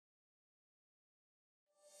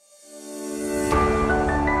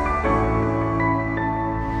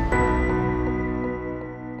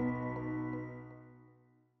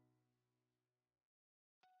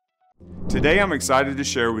Today I'm excited to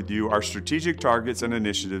share with you our strategic targets and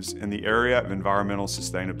initiatives in the area of environmental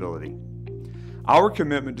sustainability. Our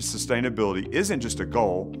commitment to sustainability isn't just a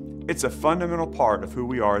goal, it's a fundamental part of who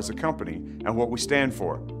we are as a company and what we stand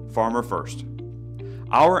for, Farmer First.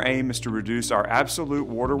 Our aim is to reduce our absolute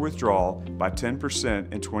water withdrawal by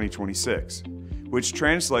 10% in 2026, which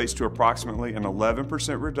translates to approximately an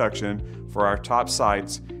 11% reduction for our top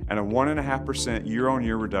sites and a 1.5%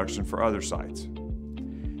 year-on-year reduction for other sites.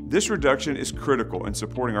 This reduction is critical in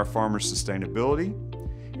supporting our farmers' sustainability,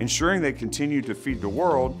 ensuring they continue to feed the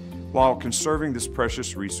world while conserving this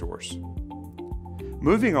precious resource.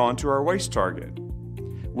 Moving on to our waste target.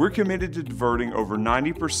 We're committed to diverting over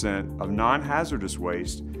 90% of non-hazardous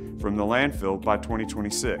waste from the landfill by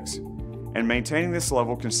 2026 and maintaining this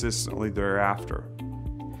level consistently thereafter.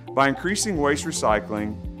 By increasing waste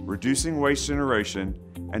recycling, reducing waste generation,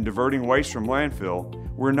 and diverting waste from landfill,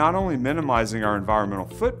 we're not only minimizing our environmental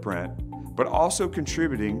footprint, but also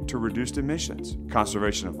contributing to reduced emissions,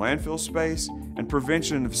 conservation of landfill space, and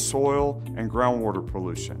prevention of soil and groundwater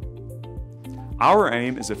pollution. Our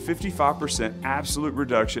aim is a 55% absolute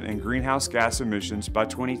reduction in greenhouse gas emissions by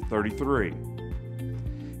 2033.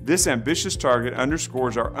 This ambitious target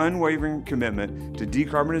underscores our unwavering commitment to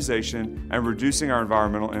decarbonization and reducing our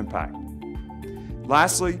environmental impact.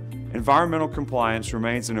 Lastly, environmental compliance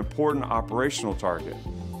remains an important operational target.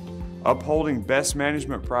 Upholding best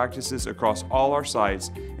management practices across all our sites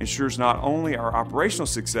ensures not only our operational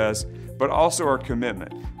success, but also our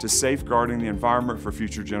commitment to safeguarding the environment for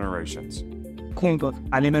future generations.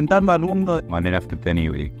 alimentando al mundo de manera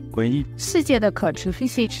sostenible. 世界的可持续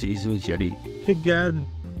性 Together,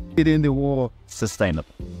 feeding the world sustainable.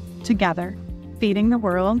 Together, feeding the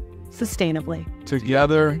world sustainably.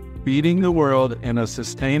 Together, feeding the world in a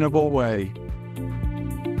sustainable way.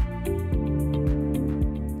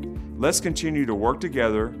 Let's continue to work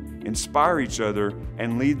together, inspire each other,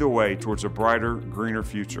 and lead the way towards a brighter, greener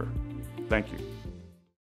future. Thank you.